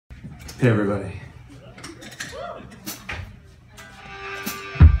Hey everybody.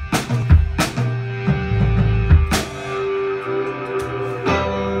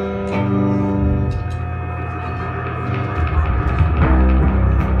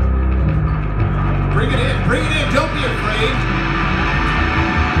 Bring it in, don't be afraid.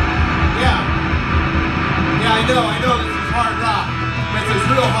 Yeah, I know this is hard rock, but this is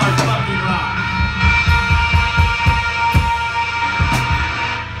real hard fucking rock.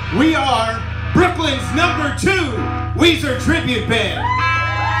 We are Brooklyn's #2 Weezer tribute band.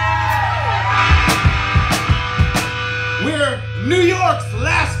 We're New York's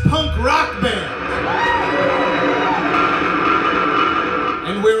last punk rock band.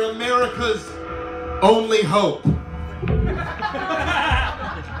 And we're America's only hope.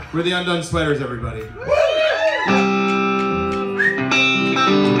 We're the Undone Sweaters, everybody.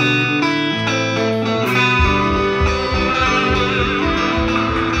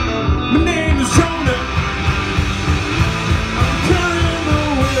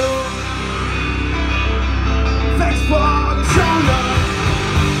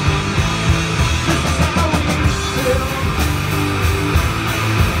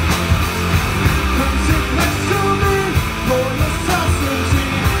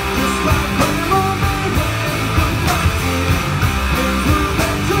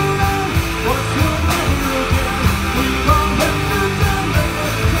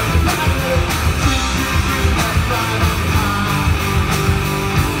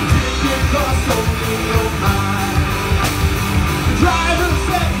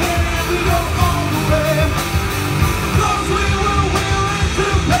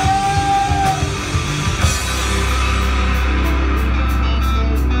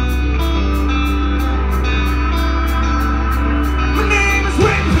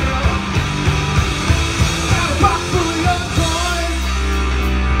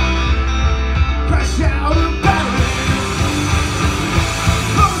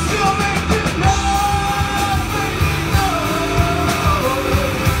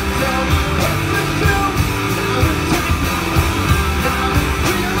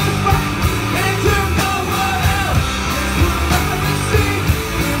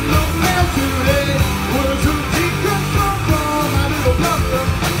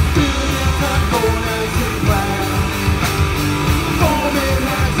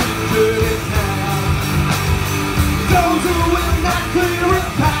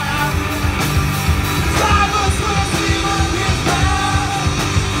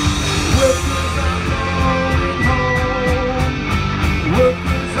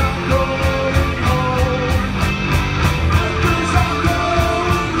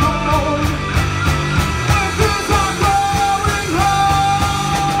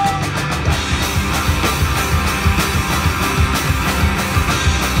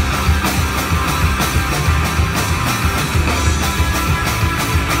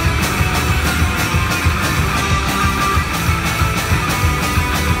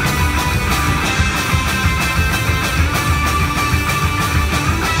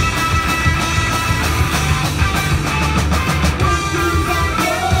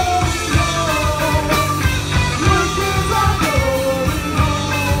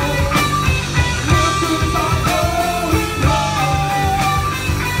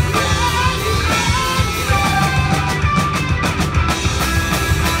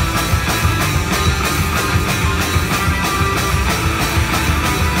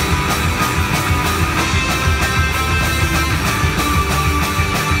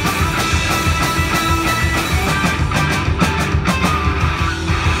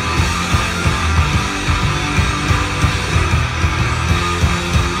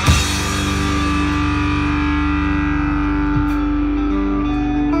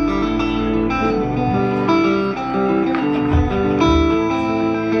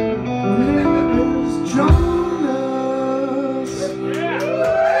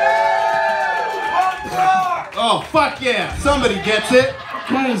 Oh, fuck yeah! Somebody gets it!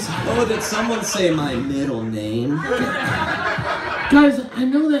 Guys! Oh, did someone say my middle name? Guys, I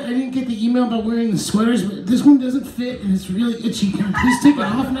know that I didn't get the email about wearing the sweaters, but this one doesn't fit and it's really itchy. Can I please take it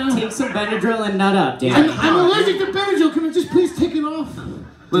off now? Take some Benadryl and nut up, Dan. I'm allergic to Benadryl. Can I just please take it off?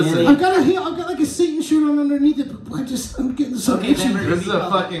 Listen, I've got like a Satan shirt on underneath it, but I'm getting so itchy. this is a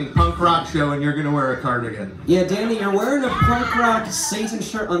fucking punk rock show and you're gonna wear a cardigan. Yeah, Danny, you're wearing a punk rock Satan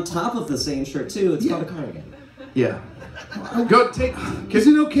shirt on top of the Satan shirt too. It's called a cardigan. Yeah. Go take. Is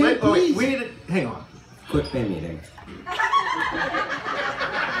it okay? Wait, please? we need to hang on. Quick band meeting.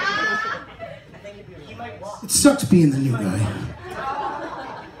 It sucks being the new guy.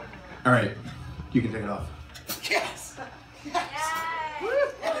 All right, you can take it off. Yes! Yes!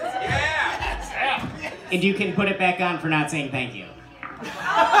 Yeah! And you can put it back on for not saying thank you.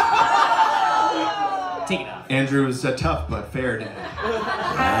 Take it off. Andrew was a tough but fair day.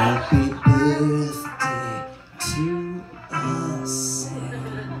 Happy birthday to us.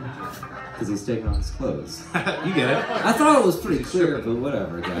 Because he's taking off his clothes. You get it. I thought it was pretty clear, but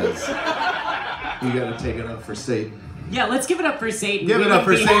whatever, guys. You gotta take it up for Satan. Yeah, let's give it up for Satan. Give We it up for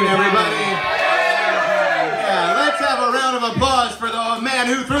wouldn't be Satan, here without everybody. Yeah, let's have a round of applause for the man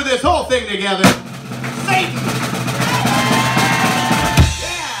who threw this whole thing together. Satan!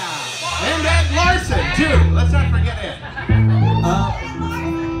 Yeah! And Ed Larson, too. Let's not forget it.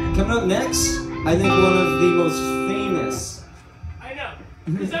 Coming up next, I think one of the most famous. I know.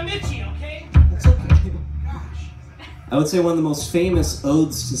 Because I'm itchy, okay? It's okay. I would say one of the most famous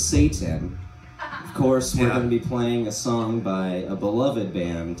odes to Satan. Of course, we're going to be playing a song by a beloved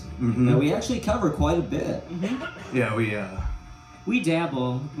band that we actually cover quite a bit. Yeah, We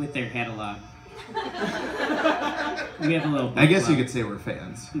dabble with their catalog. We have a little. I guess you could say we're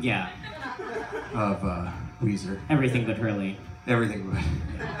fans Yeah, of Weezer. everything but Hurley. Everything but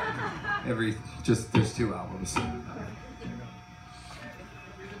there's 2 albums.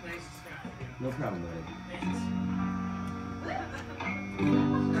 No problem, buddy.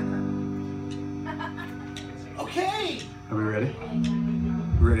 Okay! Are we ready?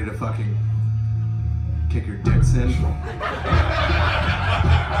 Ready to fucking kick your dicks in?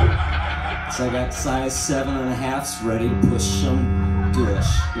 So I got size 7.5s ready to push some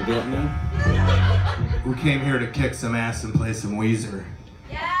gush. You get me? We came here to kick some ass and play some Weezer.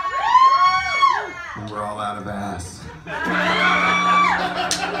 And we're all out of ass.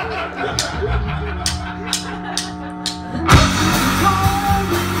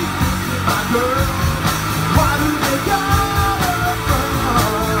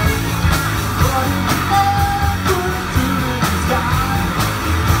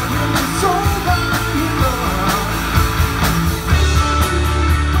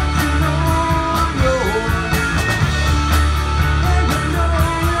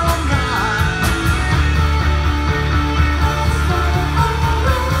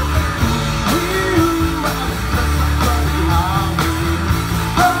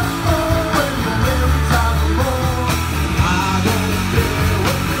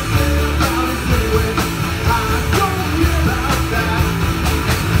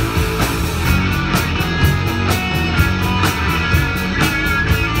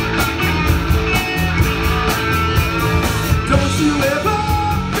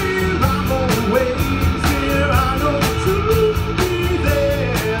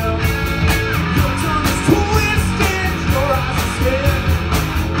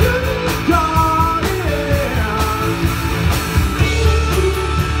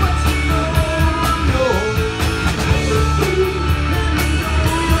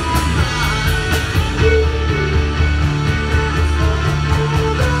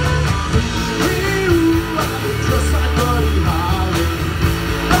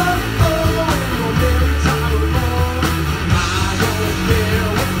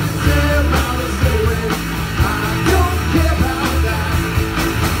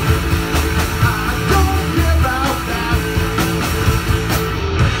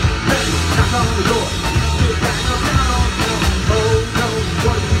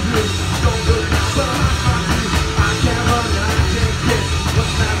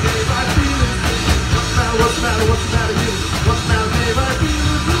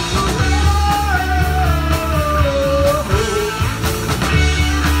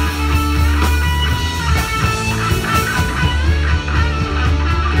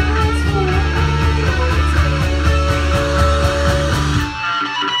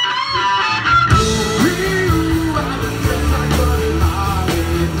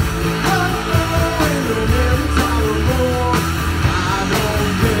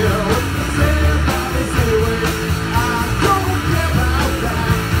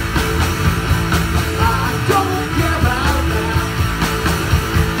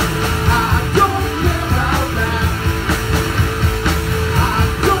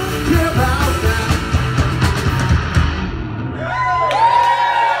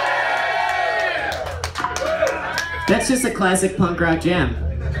 That's just a classic punk rock jam.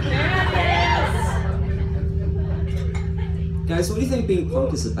 Guys, what do you think being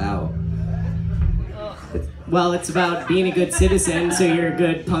punk is about? Well, it's about being a good citizen, so you're a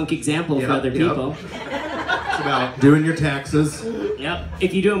good punk example for other people. It's about doing your taxes. Yep.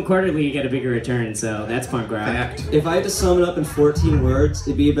 If you do them quarterly, you get a bigger return, so that's punk rock. Fact. If I had to sum it up in 14 words,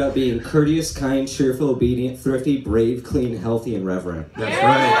 it'd be about being courteous, kind, cheerful, obedient, thrifty, brave, clean, healthy, and reverent. That's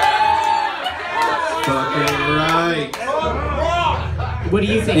right. Fucking right. What do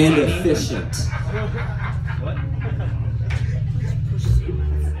you think, And Jamie? efficient.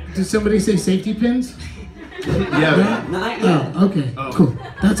 Did somebody say safety pins? Yeah. Not yet. Oh, okay, cool.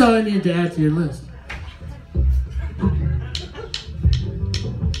 That's all I need to add to your list.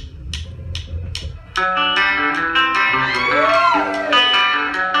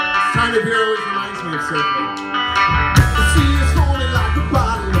 Time of year always reminds me of surfing. The sea is falling like a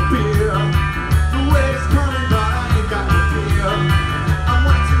bottle of beer. The waves coming, but I ain't got no fear. I'm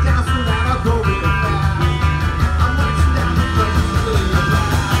watching down so that I'll go real fast. I'm watching down because it's really a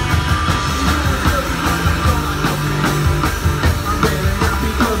blast. I'm bailing out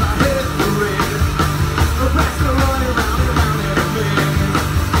because I hit the race. The rest are running round and round in a maze.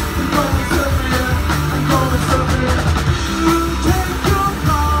 I'm going surfing, I'm going surfing. You take your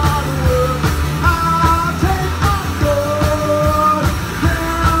car to work, I'll take my boat.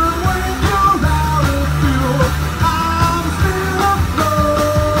 And when you're out of fuel, I'm still afloat.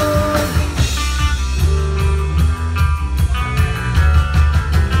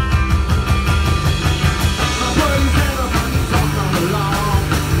 My buddies and the honeys all come along.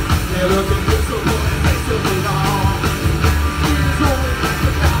 They're looking good, so boy, they still belong. The speed is rolling like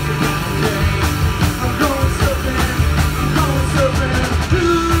a 1,000-mile day. I'm going surfing, I'm going surfing. You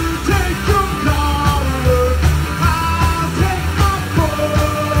take your car to work, I'll take my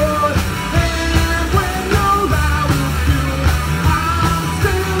boat. And when you're out of fuel, I'm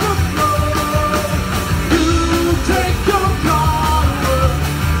still afloat. You take your car to work,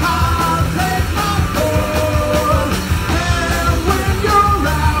 I'll take my boat. And when you're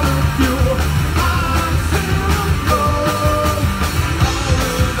out of fuel, I'm still afloat.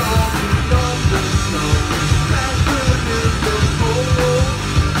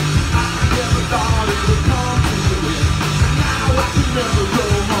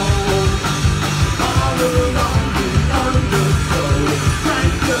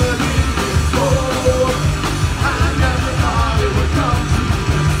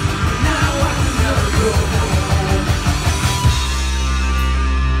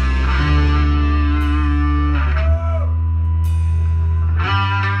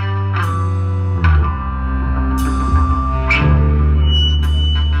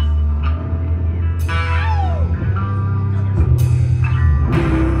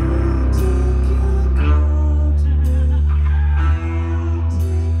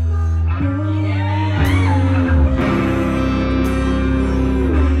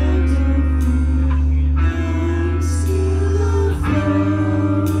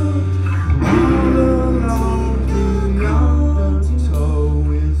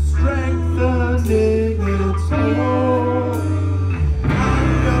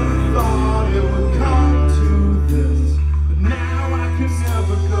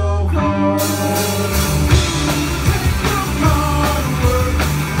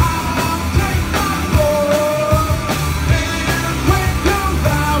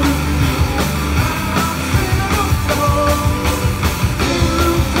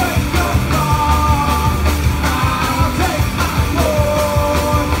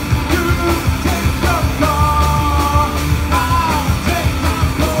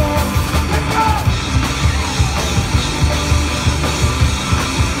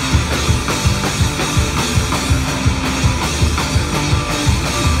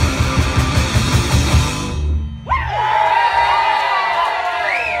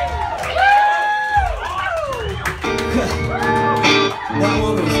 That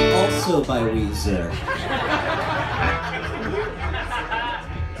one was also by Weezer.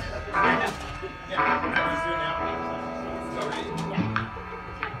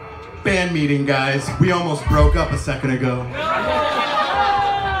 Band meeting, guys. We almost broke up a second ago.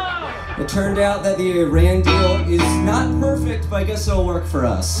 It turned out that the Iran deal is not perfect, but I guess it'll work for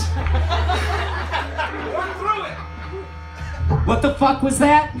us. What the fuck was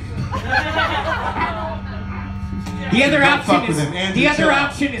that? The other Don't fuck option with is him, Andrew, the other chill out.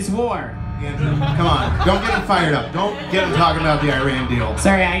 option is war. Andrew, come on. Don't get him fired up. Don't get him talking about the Iran deal.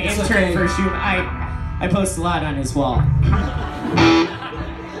 Sorry, I It's interned okay. for shoot. I post a lot on his wall.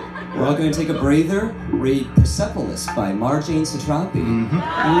 We're all going to take a breather, read Persepolis by Marjane Satrapi, and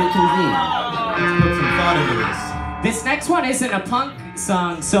reconvene. Let's put some thought into this. This next one isn't a punk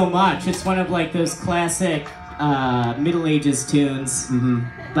song so much. It's one of like those classic Middle Ages tunes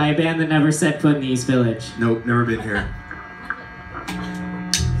by a band that never set foot in the East Village. Nope, never been here.